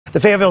The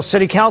Fayetteville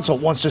City Council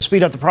wants to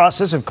speed up the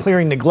process of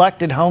clearing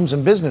neglected homes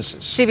and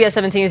businesses. CBS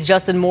 17's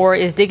Justin Moore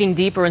is digging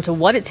deeper into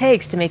what it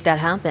takes to make that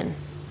happen.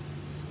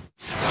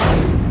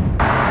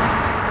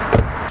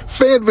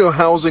 Fayetteville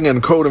Housing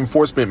and Code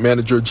Enforcement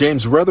Manager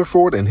James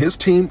Rutherford and his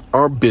team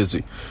are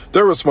busy.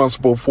 They're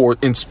responsible for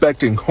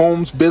inspecting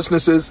homes,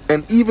 businesses,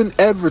 and even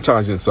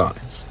advertising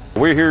signs.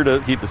 We're here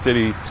to keep the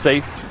city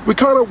safe. We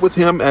caught up with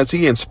him as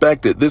he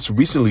inspected this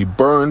recently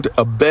burned,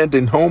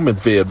 abandoned home in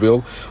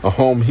Fayetteville, a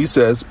home he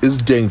says is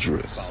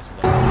dangerous.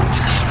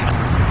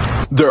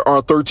 There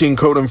are 13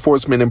 code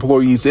enforcement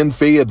employees in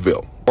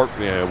Fayetteville.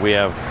 We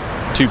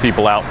have 2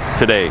 people out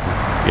today,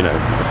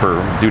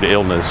 due to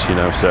illness,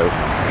 so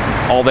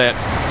all that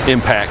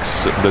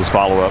impacts those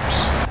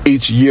follow-ups.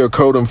 Each year,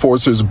 code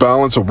enforcers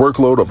balance a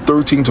workload of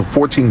 13 to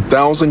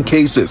 14,000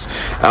 cases,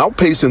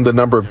 outpacing the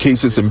number of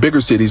cases in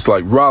bigger cities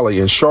like Raleigh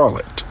and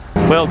Charlotte.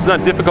 Well, it's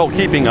not difficult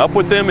keeping up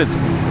with them.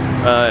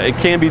 It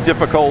can be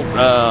difficult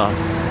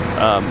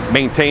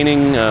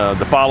maintaining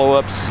the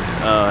follow-ups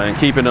and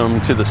keeping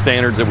them to the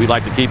standards that we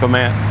like to keep them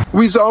at.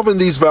 Resolving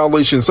these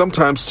violations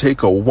sometimes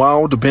take a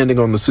while depending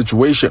on the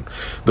situation.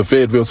 The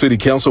Fayetteville City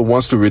Council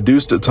wants to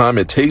reduce the time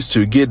it takes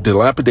to get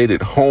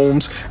dilapidated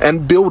homes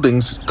and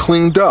buildings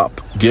cleaned up,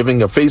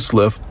 giving a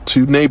facelift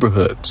to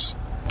neighborhoods.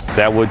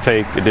 That would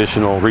take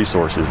additional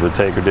resources, would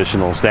take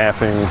additional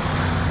staffing,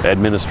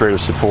 administrative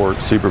support,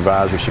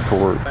 supervisor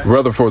support.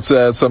 Rutherford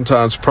says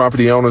sometimes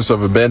property owners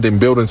of abandoned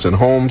buildings and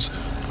homes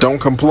don't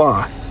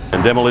comply.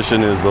 And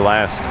demolition is the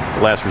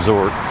last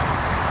resort.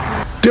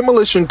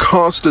 Demolition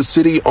costs the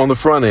city on the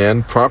front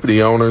end.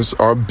 Property owners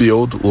are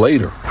billed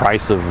later.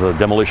 Price of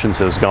demolitions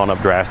has gone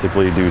up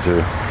drastically due to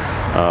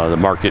the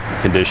market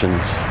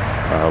conditions,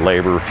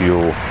 labor,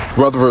 fuel.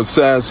 Rutherford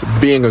says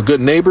being a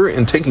good neighbor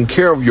and taking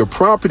care of your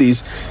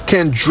properties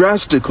can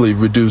drastically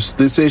reduce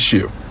this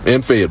issue.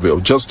 In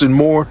Fayetteville, Justin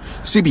Moore,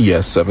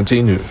 CBS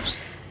 17 News.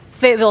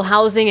 Fayetteville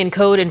Housing and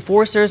Code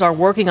enforcers are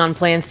working on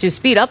plans to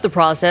speed up the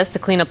process to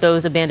clean up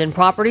those abandoned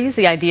properties.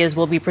 The ideas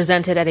will be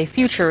presented at a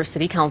future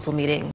city council meeting.